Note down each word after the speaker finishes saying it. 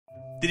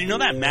Did you know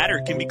that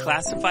matter can be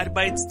classified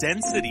by its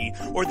density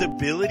or the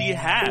ability it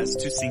has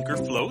to sink or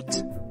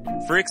float?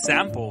 For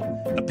example,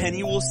 a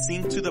penny will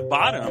sink to the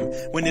bottom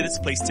when it is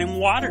placed in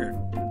water.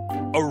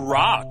 A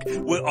rock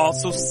will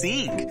also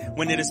sink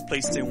when it is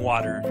placed in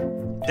water.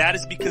 That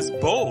is because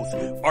both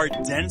are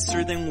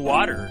denser than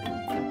water.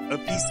 A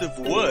piece of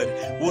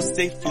wood will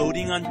stay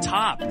floating on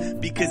top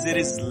because it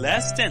is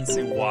less dense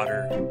in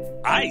water.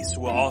 Ice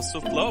will also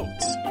float.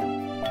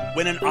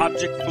 When an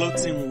object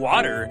floats in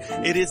water,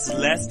 it is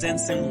less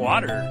dense in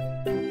water.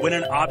 When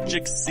an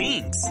object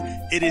sinks,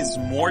 it is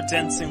more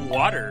dense in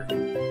water.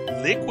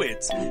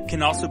 Liquids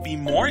can also be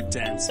more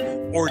dense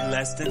or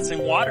less dense in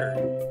water.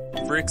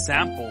 For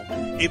example,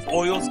 if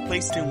oil is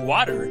placed in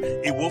water,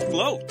 it will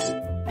float.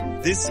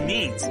 This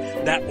means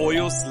that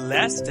oil is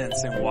less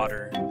dense in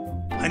water.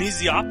 Honey is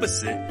the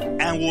opposite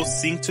and will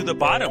sink to the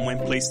bottom when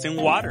placed in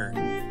water.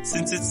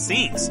 Since it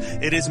sinks,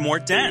 it is more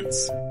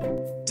dense.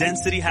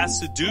 Density has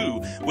to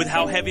do with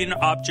how heavy an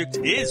object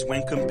is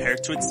when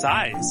compared to its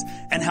size,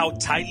 and how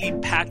tightly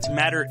packed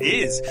matter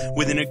is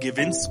within a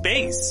given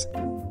space.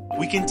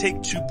 We can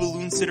take two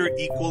balloons that are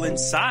equal in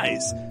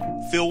size,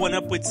 fill one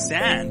up with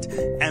sand,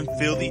 and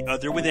fill the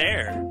other with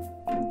air.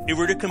 If we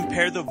were to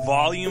compare the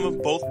volume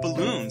of both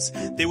balloons,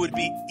 they would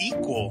be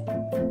equal,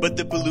 but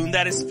the balloon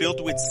that is filled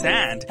with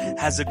sand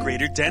has a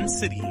greater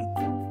density.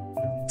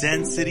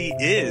 Density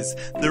is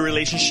the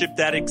relationship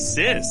that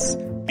exists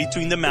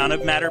between the amount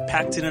of matter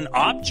packed in an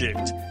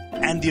object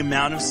and the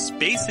amount of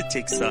space it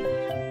takes up.